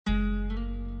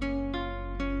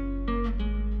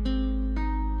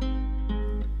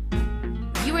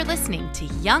are listening to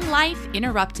Young Life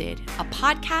Interrupted, a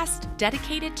podcast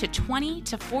dedicated to 20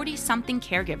 to 40-something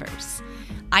caregivers.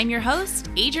 I'm your host,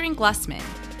 Adrienne Glussman,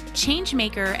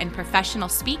 changemaker and professional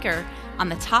speaker on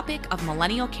the topic of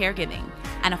millennial caregiving,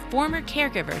 and a former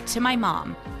caregiver to my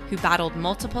mom, who battled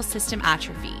multiple system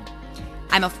atrophy.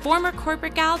 I'm a former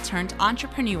corporate gal turned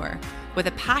entrepreneur with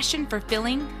a passion for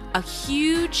filling a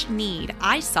huge need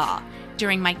I saw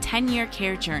during my 10-year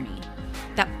care journey,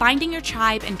 that finding your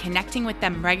tribe and connecting with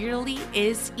them regularly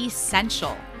is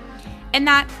essential, and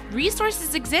that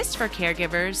resources exist for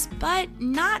caregivers, but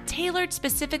not tailored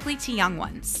specifically to young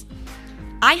ones.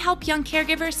 I help young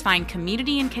caregivers find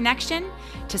community and connection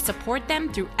to support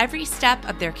them through every step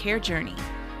of their care journey.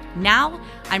 Now,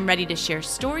 I'm ready to share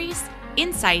stories,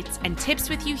 insights, and tips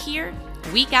with you here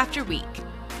week after week.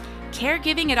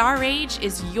 Caregiving at our age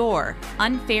is your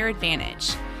unfair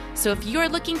advantage. So if you're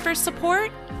looking for support,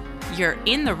 you're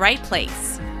in the right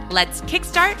place. Let's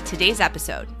kickstart today's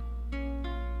episode.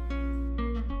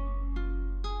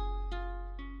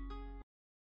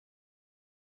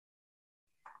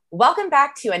 Welcome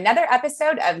back to another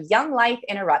episode of Young Life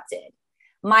Interrupted.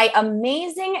 My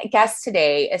amazing guest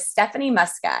today is Stephanie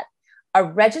Muskat, a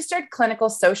registered clinical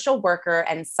social worker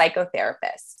and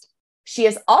psychotherapist. She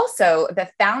is also the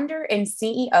founder and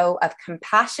CEO of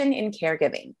Compassion in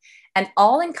Caregiving, an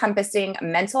all-encompassing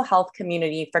mental health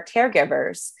community for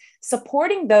caregivers,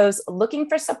 supporting those looking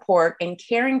for support and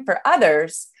caring for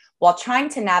others while trying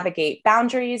to navigate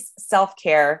boundaries,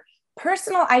 self-care,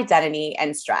 personal identity,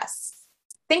 and stress.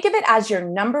 Think of it as your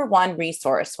number one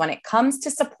resource when it comes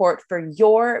to support for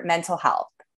your mental health.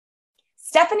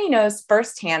 Stephanie knows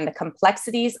firsthand the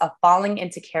complexities of falling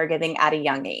into caregiving at a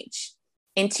young age.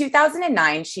 In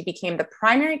 2009, she became the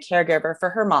primary caregiver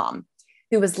for her mom,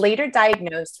 who was later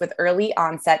diagnosed with early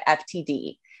onset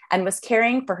FTD and was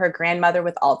caring for her grandmother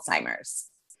with Alzheimer's.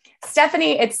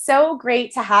 Stephanie, it's so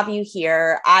great to have you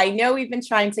here. I know we've been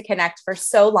trying to connect for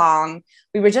so long.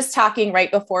 We were just talking right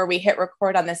before we hit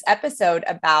record on this episode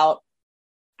about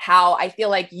how I feel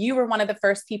like you were one of the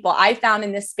first people I found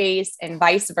in this space and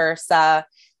vice versa.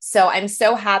 So I'm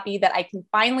so happy that I can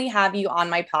finally have you on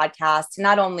my podcast to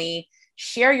not only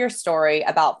share your story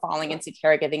about falling into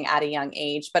caregiving at a young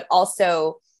age, but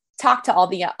also talk to all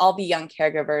the young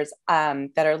caregivers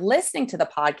that are listening to the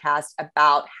podcast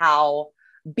about how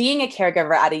being a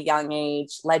caregiver at a young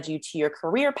age led you to your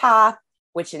career path,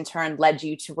 which in turn led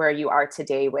you to where you are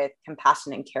today with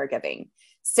Compassion and Caregiving.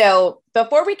 So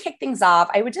before we kick things off,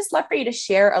 I would just love for you to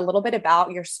share a little bit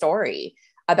about your story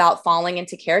about falling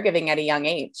into caregiving at a young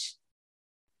age.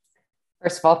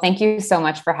 First of all, thank you so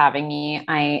much for having me.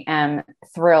 I am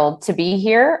thrilled to be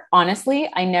here. Honestly,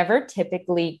 I never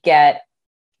typically get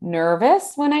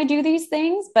nervous when I do these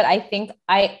things, but I think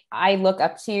I look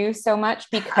up to you so much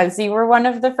because you were one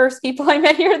of the first people I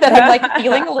met here that I'm like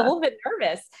feeling a little bit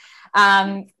nervous.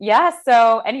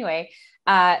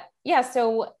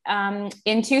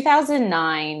 In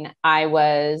 2009, I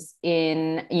was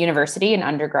in university in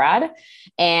undergrad,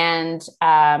 and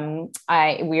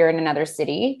we were in another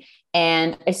city,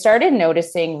 and I started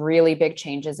noticing really big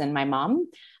changes in my mom.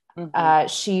 Mm-hmm.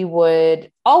 She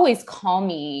would always call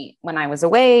me when I was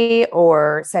away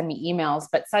or send me emails,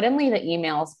 but suddenly the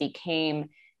emails became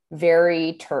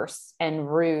very terse and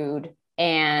rude,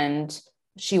 and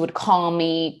she would call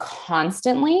me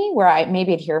constantly, where I'd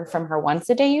hear from her once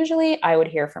a day. Usually I would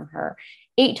hear from her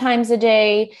 8 times a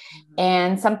day,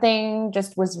 and something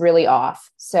just was really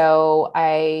off. So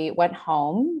I went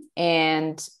home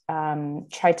and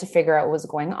tried to figure out what was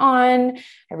going on.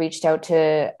 I reached out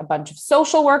to a bunch of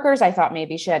social workers. I thought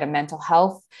maybe she had a mental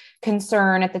health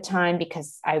concern at the time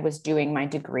because I was doing my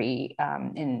degree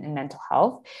in mental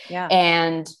health. Yeah.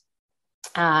 And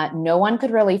no one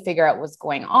could really figure out what was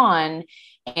going on.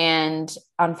 And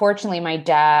unfortunately, my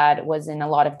dad was in a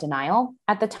lot of denial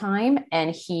at the time,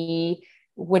 and he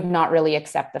would not really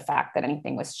accept the fact that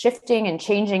anything was shifting and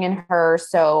changing in her.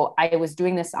 So I was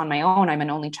doing this on my own. I'm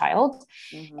an only child.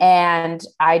 Mm-hmm. And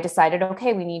I decided,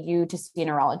 okay, we need you to see a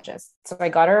neurologist. So I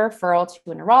got a referral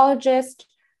to a neurologist.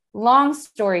 Long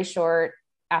story short,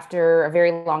 after a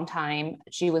very long time,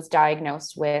 she was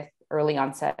diagnosed with early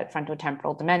onset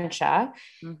frontotemporal dementia.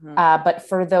 Mm-hmm. But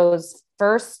for those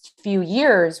first few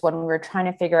years, when we were trying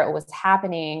to figure out what was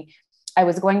happening, I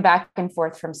was going back and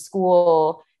forth from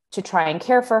school to try and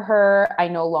care for her. I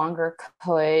no longer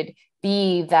could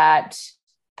be that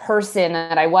person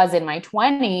that I was in my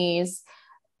 20s.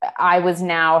 I was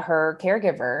now her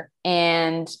caregiver,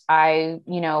 and I,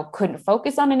 couldn't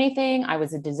focus on anything. I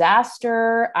was a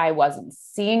disaster. I wasn't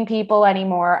seeing people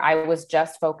anymore. I was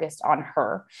just focused on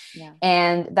her. Yeah.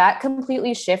 And that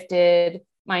completely shifted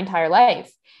my entire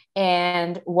life.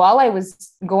 And while I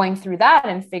was going through that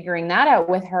and figuring that out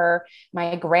with her,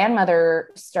 my grandmother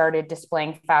started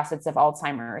displaying facets of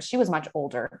Alzheimer's. She was much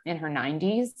older, in her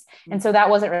 90s. And so that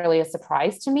wasn't really a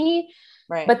surprise to me.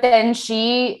 Right. But then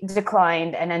she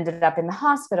declined and ended up in the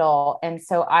hospital. And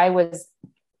so I was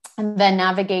then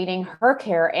navigating her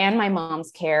care and my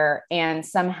mom's care and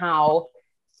somehow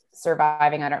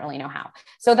surviving. I don't really know how.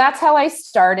 So that's how I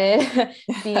started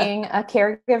being a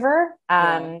caregiver.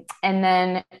 And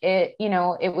then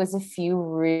it was a few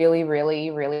really,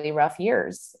 really, really rough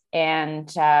years. And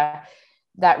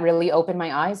that really opened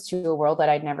my eyes to a world that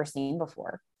I'd never seen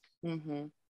before. Mm-hmm.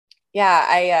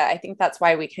 Yeah. I think that's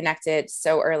why we connected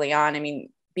so early on. I mean,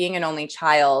 being an only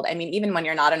child, I mean, even when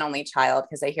you're not an only child,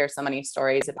 because I hear so many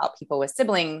stories about people with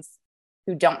siblings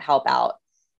who don't help out.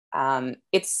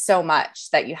 It's so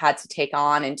much that you had to take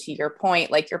on. And to your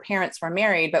point, like your parents were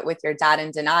married, but with your dad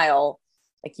in denial,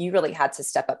 like you really had to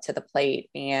step up to the plate,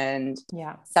 and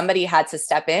somebody had to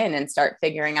step in and start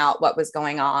figuring out what was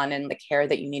going on and the care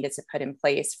that you needed to put in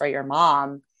place for your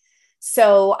mom.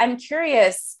 So I'm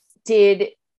curious,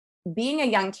 did being a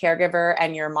young caregiver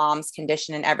and your mom's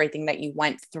condition and everything that you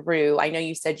went through, I know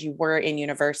you said you were in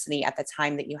university at the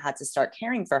time that you had to start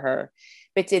caring for her,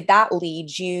 but did that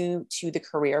lead you to the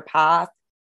career path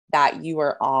that you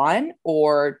were on,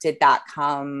 or did that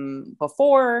come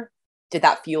before? Did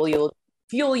that fuel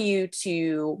you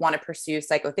to want to pursue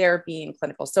psychotherapy and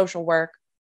clinical social work?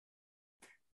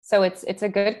 So it's a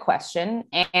good question,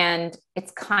 and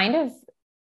it's kind of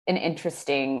an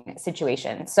interesting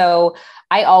situation. So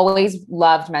I always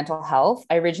loved mental health.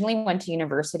 I originally went to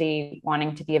university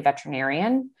wanting to be a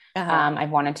veterinarian.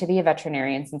 I've wanted to be a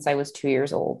veterinarian since I was 2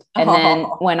 years old. And then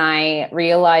when I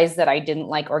realized that I didn't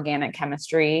like organic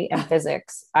chemistry and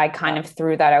physics, I kind of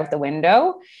threw that out the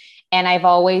window. And I've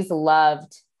always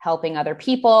loved helping other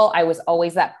people. I was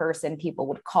always that person people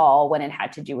would call when it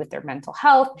had to do with their mental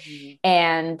health. Mm-hmm.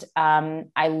 And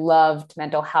I loved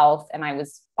mental health. And I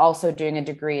was also doing a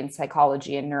degree in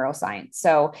psychology and neuroscience.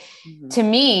 So to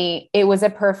me, it was a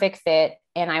perfect fit.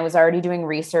 And I was already doing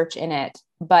research in it.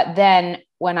 But then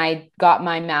when I got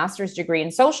my master's degree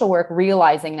in social work,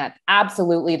 realizing that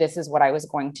absolutely this is what I was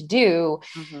going to do,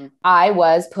 I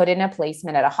was put in a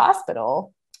placement at a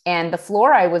hospital. And the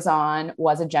floor I was on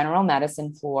was a general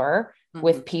medicine floor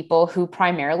with people who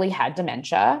primarily had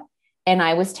dementia. And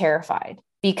I was terrified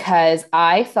because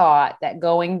I thought that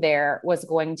going there was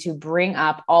going to bring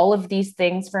up all of these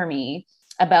things for me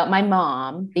about my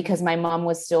mom, because my mom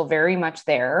was still very much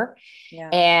there. Yeah.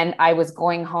 And I was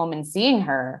going home and seeing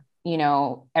her,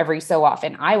 every so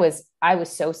often. I was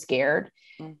so scared.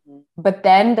 But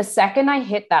then the second I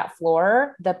hit that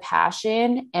floor, the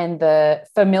passion and the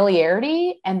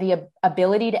familiarity and the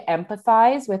ability to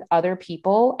empathize with other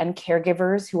people and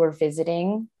caregivers who are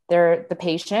visiting the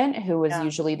patient, who was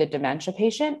usually the dementia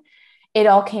patient, it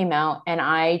all came out, and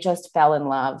I just fell in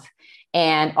love,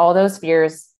 and all those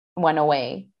fears went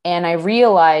away. And I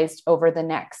realized over the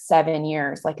next 7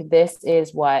 years, like, this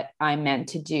is what I'm meant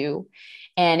to do.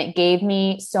 And it gave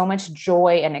me so much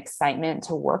joy and excitement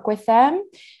to work with them,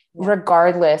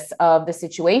 regardless of the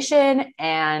situation.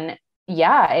 And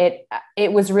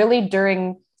it was really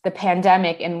during the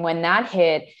pandemic. And when that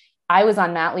hit, I was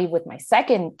on mat leave with my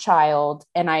second child.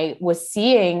 And I was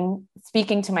speaking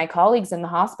to my colleagues in the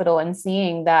hospital and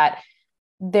seeing that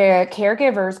their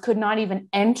caregivers could not even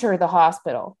enter the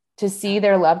hospital to see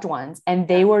their loved ones. And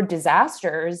they were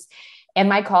disasters. And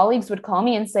my colleagues would call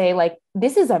me and say, like,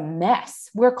 this is a mess.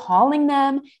 We're calling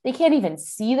them. They can't even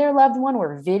see their loved one.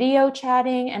 We're video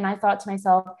chatting. And I thought to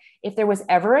myself, if there was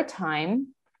ever a time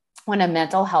when a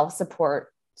mental health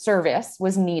support service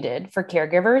was needed for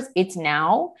caregivers, it's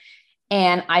now.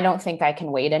 And I don't think I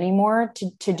can wait anymore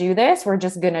to do this. We're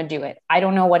just going to do it. I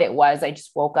don't know what it was. I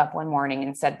just woke up one morning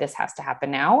and said, this has to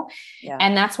happen now. Yeah.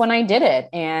 And that's when I did it.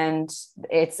 And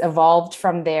it's evolved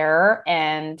from there.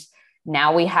 And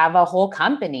now we have a whole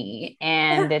company,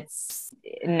 and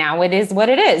now it is what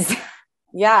it is.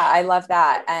 Yeah, I love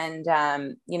that. And,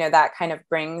 that kind of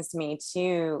brings me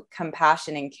to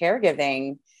compassion and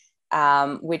caregiving,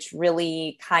 which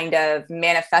really kind of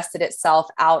manifested itself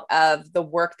out of the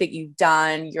work that you've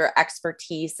done, your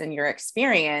expertise and your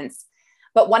experience,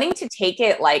 but wanting to take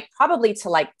it probably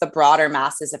to the broader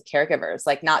masses of caregivers,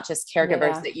 not just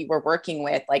caregivers that you were working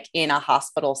with, in a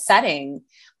hospital setting,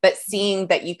 but seeing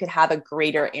that you could have a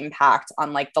greater impact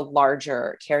on the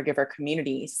larger caregiver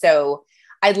community. So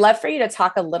I'd love for you to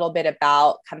talk a little bit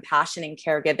about compassion and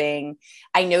caregiving.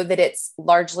 I know that it's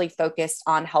largely focused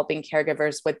on helping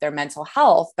caregivers with their mental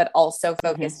health, but also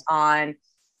focused on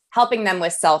helping them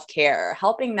with self-care,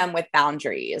 helping them with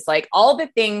boundaries, like all the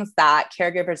things that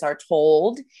caregivers are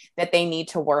told that they need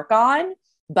to work on,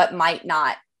 but might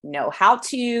not know how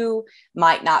to,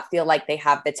 might not feel like they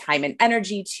have the time and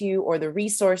energy to, or the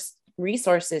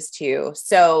resources to.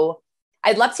 So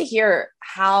I'd love to hear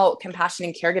how compassion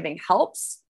and caregiving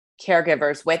helps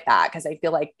caregivers with that, because I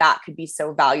feel like that could be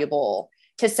so valuable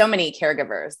to so many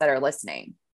caregivers that are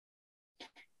listening.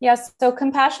 Yes. So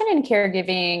compassion and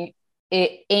caregiving,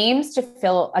 it aims to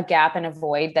fill a gap and a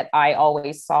void that I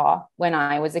always saw when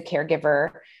I was a caregiver,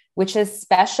 which is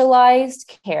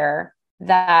specialized care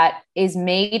that is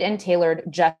made and tailored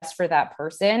just for that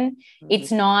person. Mm-hmm.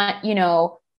 It's not,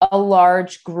 a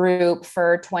large group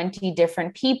for 20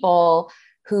 different people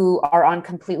who are on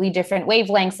completely different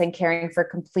wavelengths and caring for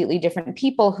completely different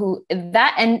people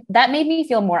that made me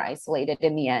feel more isolated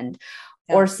in the end.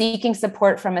 Yeah. Or seeking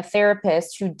support from a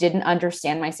therapist who didn't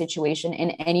understand my situation in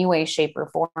any way, shape,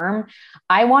 or form.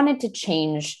 I wanted to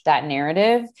change that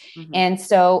narrative. Mm-hmm. And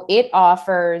so it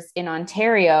offers in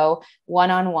Ontario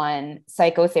one-on-one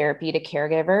psychotherapy to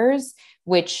caregivers,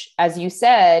 which, as you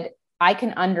said, I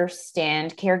can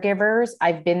understand caregivers.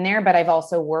 I've been there, but I've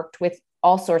also worked with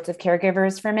all sorts of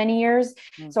caregivers for many years.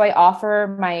 Mm-hmm. So I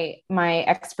offer my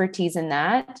expertise in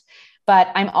that, but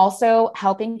I'm also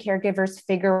helping caregivers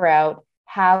figure out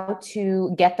how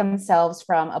to get themselves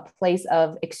from a place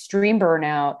of extreme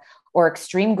burnout or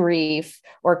extreme grief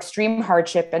or extreme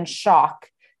hardship and shock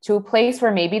to a place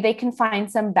where maybe they can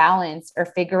find some balance or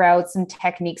figure out some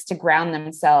techniques to ground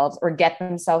themselves or get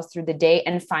themselves through the day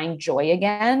and find joy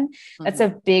again. Mm-hmm. That's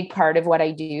a big part of what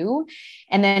I do.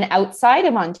 And then outside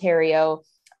of Ontario,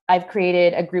 I've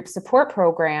created a group support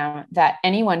program that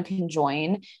anyone can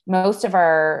join. Most of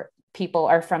our people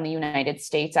are from the United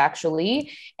States,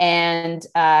 actually, and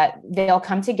they'll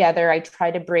come together. I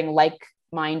try to bring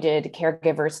like-minded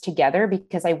caregivers together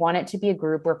because I want it to be a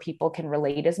group where people can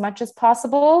relate as much as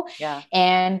possible. Yeah.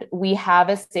 And we have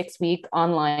a 6-week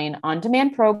online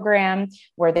on-demand program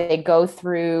where they go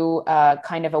through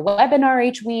kind of a webinar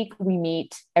each week. We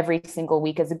meet every single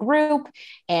week as a group.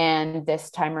 And this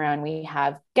time around, we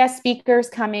have guest speakers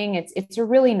coming. It's a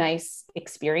really nice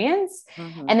experience.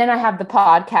 Mm-hmm. And then I have the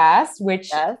podcast, which,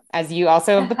 yes, as you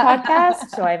also have the podcast.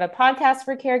 So I have a podcast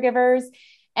for caregivers.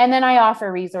 And then I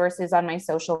offer resources on my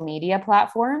social media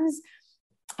platforms.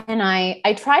 And I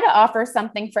try to offer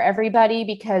something for everybody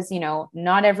because,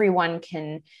 not everyone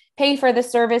can pay for the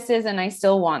services, and I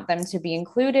still want them to be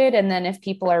included. And then if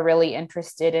people are really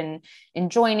interested in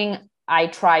joining, I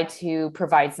try to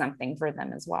provide something for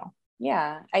them as well.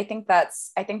 Yeah, I think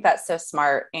that's so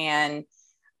smart. And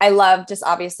I love, just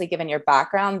obviously given your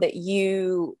background, that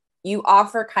you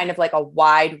offer kind of like a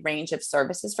wide range of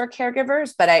services for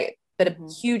caregivers, but mm-hmm.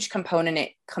 a huge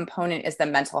component is the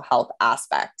mental health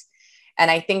aspect. And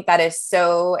I think that is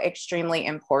so extremely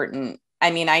important.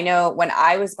 I mean, I know when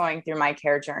I was going through my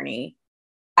care journey,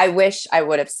 I wish I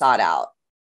would have sought out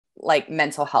like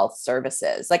mental health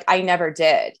services. Like I never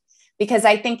did, because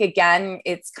I think, again,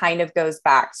 it's kind of goes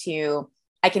back to,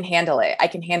 I can handle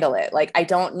it. Like I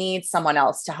don't need someone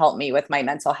else to help me with my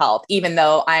mental health, even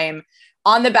though I'm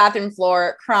on the bathroom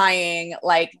floor crying,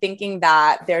 like thinking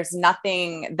that there's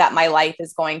nothing that my life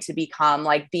is going to become,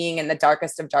 like being in the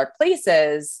darkest of dark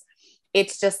places.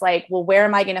 It's just like, well, where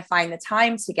am I going to find the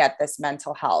time to get this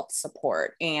mental health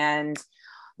support? And,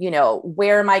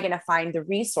 where am I going to find the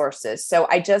resources? So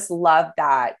I just love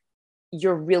that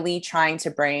you're really trying to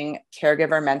bring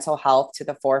caregiver mental health to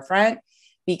the forefront,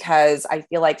 because I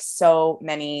feel like so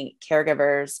many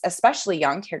caregivers, especially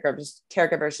young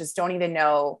caregivers just don't even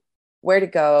know where to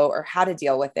go or how to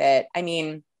deal with it. I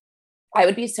mean, I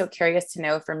would be so curious to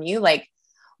know from you, like,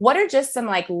 what are just some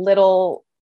like little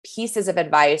pieces of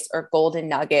advice or golden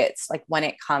nuggets, like when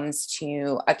it comes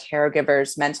to a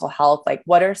caregiver's mental health? Like,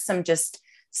 what are some just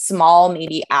small,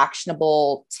 maybe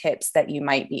actionable tips that you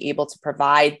might be able to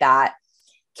provide that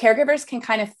caregivers can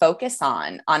kind of focus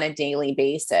on a daily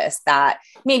basis, that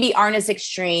maybe aren't as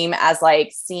extreme as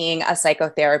like seeing a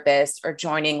psychotherapist or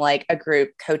joining like a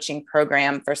group coaching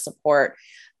program for support,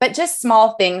 but just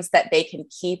small things that they can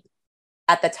keep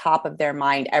at the top of their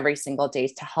mind every single day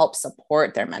to help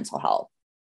support their mental health?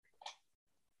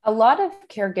 A lot of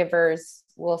caregivers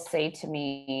will say to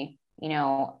me,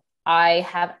 I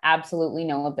have absolutely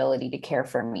no ability to care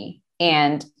for me.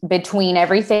 And between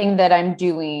everything that I'm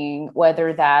doing,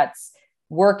 whether that's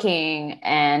working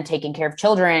and taking care of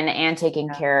children and taking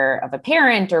care of a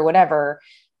parent or whatever,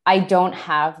 I don't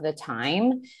have the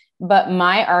time. But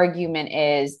my argument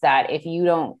is that if you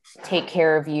don't take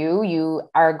care of you, you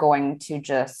are going to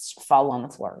just fall on the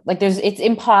floor. Like it's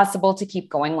impossible to keep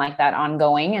going like that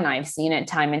ongoing. And I've seen it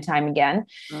time and time again.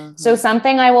 Mm-hmm. So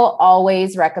something I will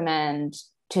always recommend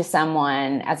to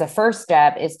someone as a first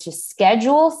step is to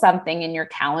schedule something in your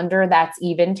calendar that's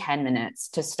even 10 minutes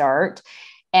to start,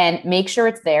 and make sure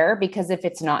it's there, because if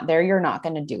it's not there, you're not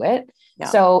going to do it. Yeah.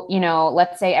 So,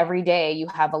 let's say every day you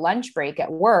have a lunch break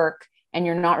at work and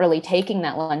you're not really taking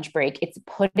that lunch break. It's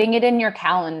putting it in your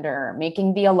calendar,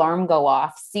 making the alarm go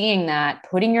off, seeing that,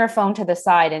 putting your phone to the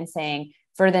side and saying,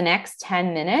 for the next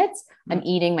 10 minutes, I'm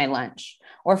eating my lunch.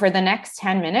 Or for the next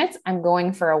 10 minutes, I'm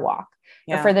going for a walk.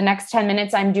 Yeah. Or for the next 10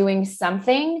 minutes, I'm doing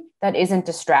something that isn't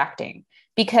distracting,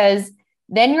 because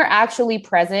then you're actually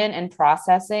present and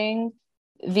processing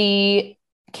the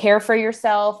care for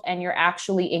yourself, and you're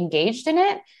actually engaged in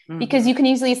it. Mm-hmm. Because you can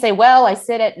easily say, well, I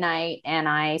sit at night and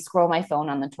I scroll my phone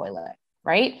on the toilet,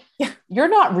 right? Yeah. You're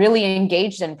not really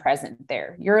engaged and present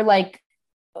there. You're like,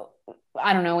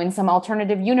 I don't know, in some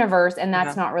alternative universe, and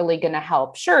that's not really going to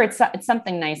help. Sure, it's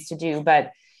something nice to do,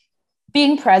 but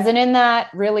being present in that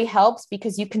really helps,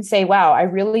 because you can say, wow, I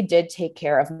really did take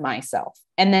care of myself.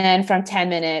 And then from 10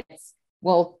 minutes,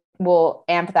 we'll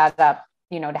amp that up,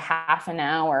 to half an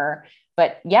hour.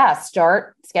 But yeah,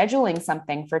 start scheduling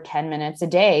something for 10 minutes a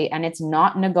day, and it's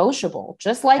not negotiable.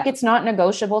 Just like it's not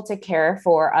negotiable to care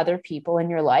for other people in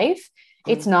your life,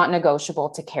 it's not negotiable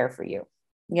to care for you.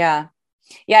 Yeah.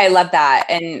 Yeah, I love that.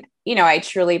 And, I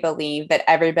truly believe that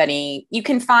everybody, you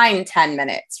can find 10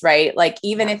 minutes, right? Like,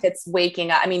 even if it's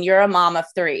waking up, I mean, you're a mom of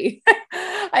 3.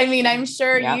 I mean, I'm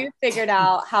sure you figured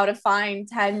out how to find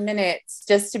 10 minutes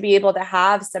just to be able to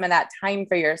have some of that time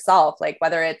for yourself. Like,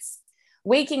 whether it's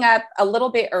waking up a little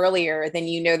bit earlier than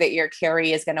that your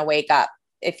carry is going to wake up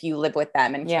if you live with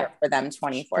them and care for them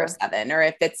 24/7, or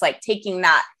if it's like taking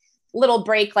that little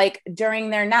break, like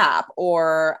during their nap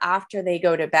or after they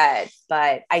go to bed.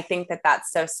 But I think that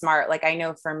that's so smart. Like, I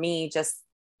know for me, just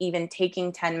even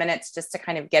taking 10 minutes just to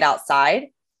kind of get outside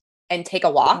and take a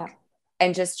walk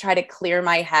and just try to clear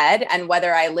my head. And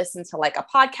whether I listen to like a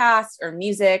podcast or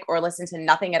music or listen to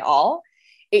nothing at all,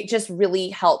 it just really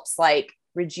helps like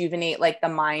rejuvenate like the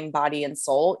mind, body, and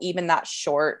soul, even that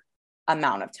short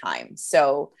amount of time.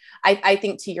 So I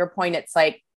think, to your point, it's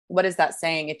like, what is that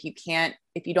saying? If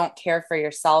you don't care for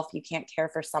yourself, you can't care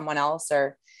for someone else,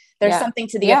 or there's something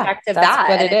to the effect of that.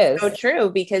 What and it it's is. So true,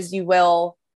 because you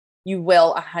will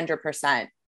 100%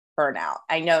 burn out.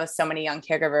 I know so many young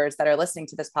caregivers that are listening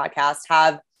to this podcast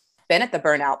have been at the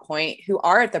burnout point, who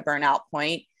are at the burnout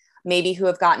point, maybe who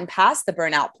have gotten past the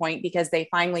burnout point because they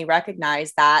finally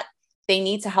recognize that they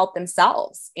need to help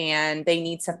themselves, and they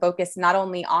need to focus not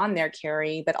only on their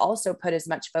caring, but also put as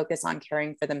much focus on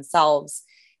caring for themselves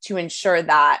to ensure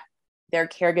that their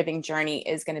caregiving journey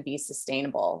is going to be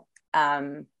sustainable.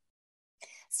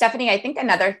 Stephanie, I think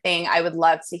another thing I would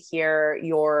love to hear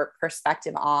your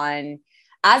perspective on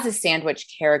as a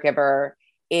sandwich caregiver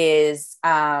is,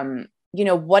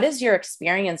 what is your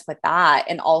experience with that?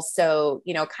 And also,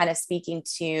 kind of speaking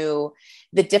to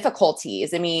the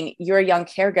difficulties. I mean, you're a young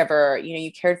caregiver,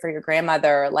 you cared for your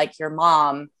grandmother, like your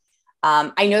mom.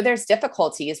 I know there's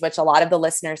difficulties, which a lot of the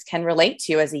listeners can relate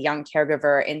to as a young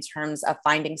caregiver, in terms of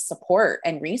finding support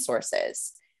and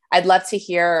resources. I'd love to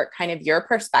hear kind of your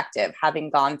perspective,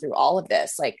 having gone through all of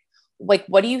this. Like,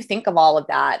 what do you think of all of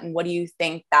that? And what do you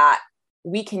think that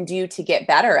we can do to get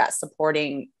better at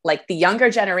supporting like the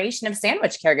younger generation of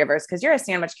sandwich caregivers? Because you're a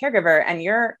sandwich caregiver and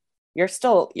you're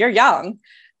young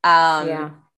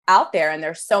out there. And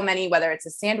there's so many, whether it's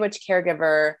a sandwich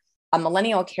caregiver, a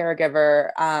millennial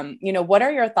caregiver, what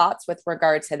are your thoughts with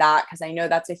regard to that? Because I know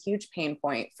that's a huge pain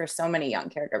point for so many young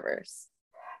caregivers.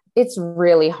 It's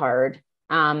really hard.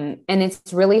 And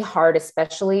it's really hard,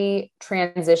 especially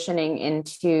transitioning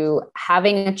into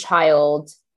having a child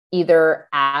either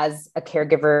as a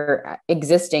caregiver,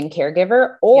 existing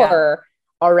caregiver, or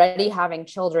already having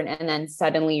children, and then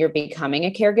suddenly you're becoming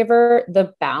a caregiver.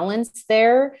 The balance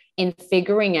there in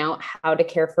figuring out how to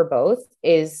care for both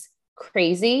is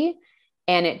crazy.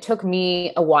 And it took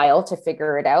me a while to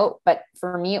figure it out. But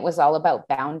for me, it was all about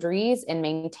boundaries and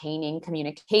maintaining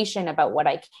communication about what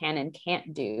I can and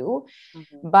can't do.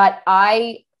 Mm-hmm. But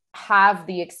I have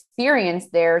the experience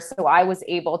there. So I was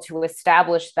able to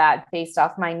establish that based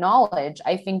off my knowledge.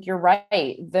 I think you're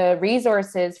right. The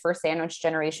resources for sandwich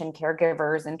generation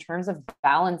caregivers in terms of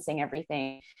balancing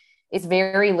everything is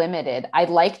very limited. I'd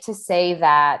like to say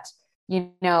that,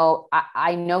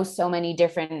 I know so many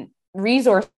different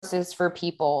resources for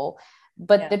people,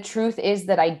 but the truth is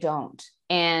that I don't.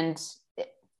 And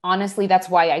honestly, that's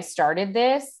why I started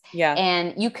this. Yeah.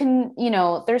 And you can,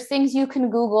 there's things you can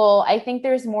Google. I think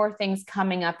there's more things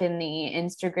coming up in the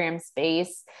Instagram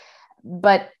space.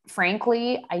 But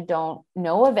frankly, I don't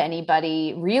know of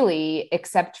anybody really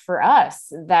except for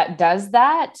us that does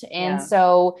that. And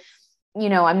so,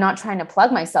 I'm not trying to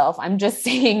plug myself. I'm just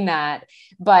saying that.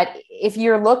 But if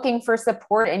you're looking for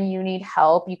support and you need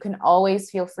help, you can always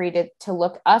feel free to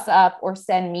look us up or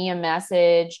send me a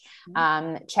message.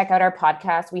 Check out our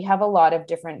podcast. We have a lot of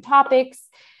different topics,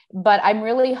 but I'm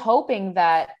really hoping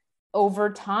that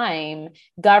over time,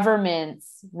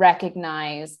 governments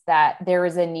recognize that there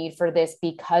is a need for this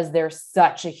because there's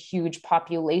such a huge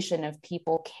population of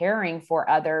people caring for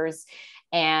others.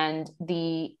 And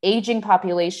the aging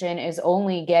population is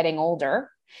only getting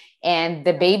older. And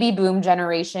the baby boom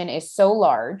generation is so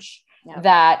large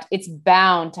that it's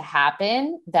bound to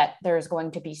happen that there's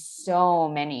going to be so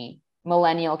many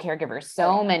millennial caregivers,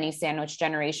 so many sandwich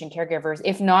generation caregivers,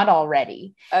 if not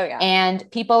already. And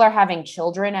people are having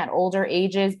children at older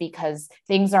ages because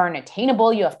things aren't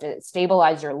attainable. You have to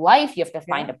stabilize your life. You have to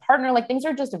find a partner. Like, things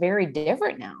are just very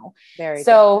different now.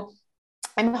 So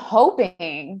I'm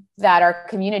hoping that our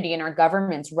community and our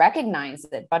governments recognize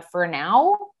it. But for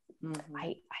now,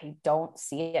 I don't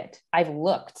see it. I've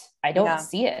looked, I don't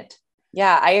see it.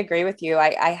 Yeah, I agree with you.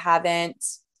 I haven't,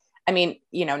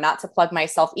 not to plug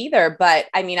myself either, but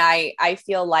I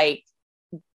feel like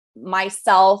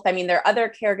myself, there are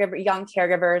other young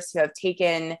caregivers who have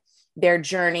taken their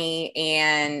journey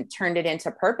and turned it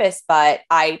into purpose, but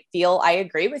I feel I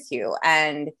agree with you.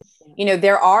 And,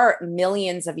 there are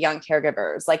millions of young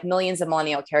caregivers, like millions of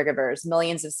millennial caregivers,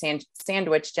 millions of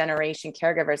sandwich generation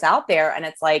caregivers out there. And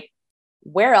it's like,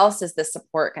 where else is the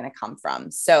support going to come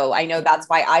from? So I know that's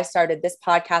why I started this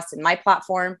podcast and my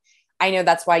platform. I know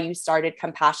that's why you started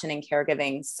Compassion and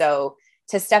Caregiving. So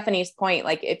to Stephanie's point,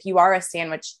 like, if you are a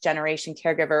sandwich generation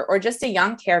caregiver or just a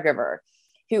young caregiver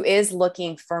who is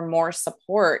looking for more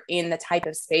support in the type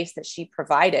of space that she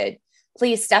provided,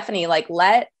 please, Stephanie,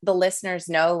 let the listeners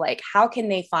know, how can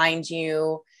they find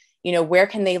you? Where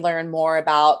can they learn more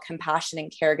about Compassion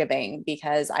and Caregiving?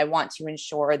 Because I want to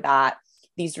ensure that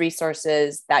these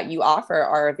resources that you offer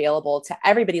are available to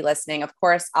everybody listening. Of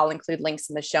course, I'll include links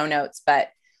in the show notes, but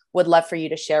would love for you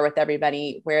to share with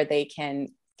everybody where they can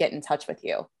get in touch with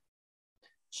you.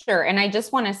 Sure. And I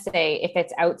just want to say, if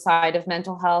it's outside of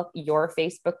mental health, your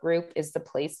Facebook group is the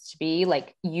place to be.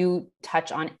 Like, you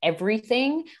touch on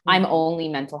everything. I'm only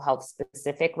mental health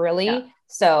specific, really.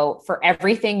 So for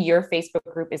everything, your Facebook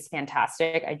group is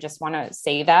fantastic. I just want to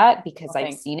say that because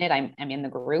I've seen it. I'm in the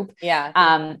group.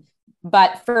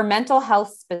 But for mental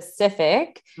health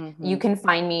specific, you can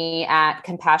find me at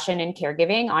Compassion and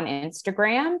Caregiving on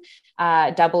Instagram,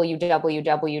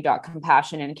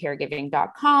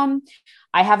 www.compassionandcaregiving.com.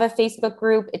 I have a Facebook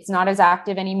group. It's not as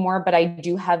active anymore, but I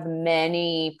do have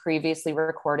many previously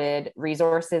recorded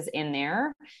resources in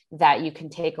there that you can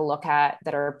take a look at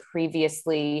that are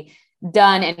previously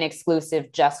done and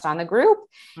exclusive just on the group.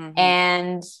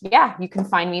 And you can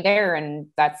find me there, and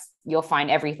you'll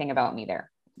find everything about me there.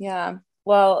 Yeah.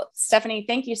 Well, Stephanie,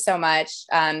 thank you so much.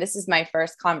 This is my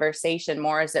first conversation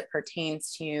more as it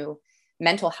pertains to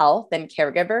mental health and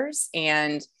caregivers.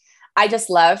 And I just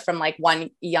love from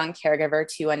one young caregiver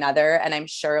to another. And I'm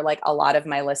sure a lot of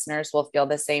my listeners will feel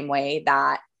the same way,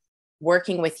 that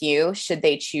working with you, should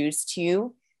they choose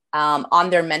to, on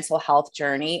their mental health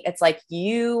journey, it's like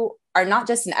you are not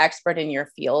just an expert in your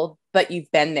field, but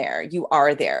you've been there, you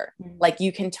are there.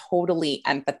 You can totally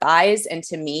empathize. And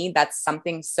to me, that's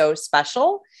something so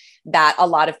special that a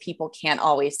lot of people can't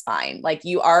always find.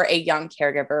 You are a young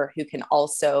caregiver who can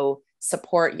also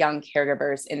support young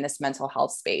caregivers in this mental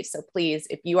health space. So please,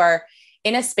 if you are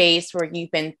in a space where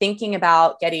you've been thinking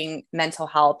about getting mental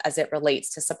help as it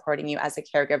relates to supporting you as a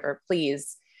caregiver,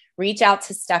 please reach out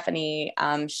to Stephanie.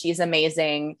 She's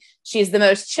amazing. She's the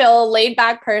most chill, laid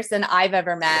back person I've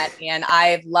ever met. And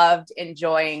I've loved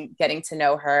enjoying getting to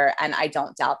know her. And I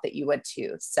don't doubt that you would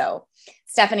too. So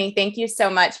Stephanie, thank you so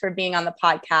much for being on the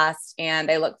podcast. And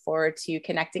I look forward to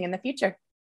connecting in the future.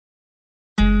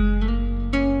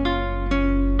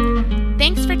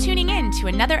 Thanks for tuning in to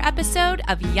another episode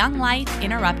of Young Life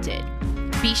Interrupted.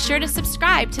 Be sure to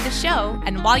subscribe to the show.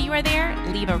 And while you are there,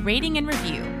 leave a rating and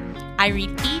review. I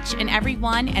read each and every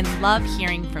one and love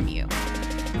hearing from you.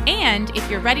 And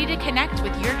if you're ready to connect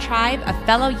with your tribe of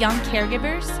fellow young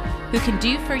caregivers who can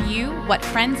do for you what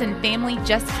friends and family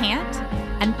just can't,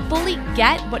 and fully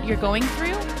get what you're going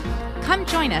through, come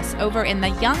join us over in the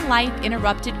Young Life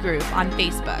Interrupted group on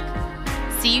Facebook.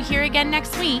 See you here again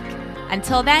next week.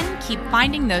 Until then, keep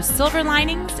finding those silver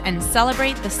linings and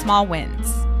celebrate the small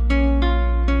wins.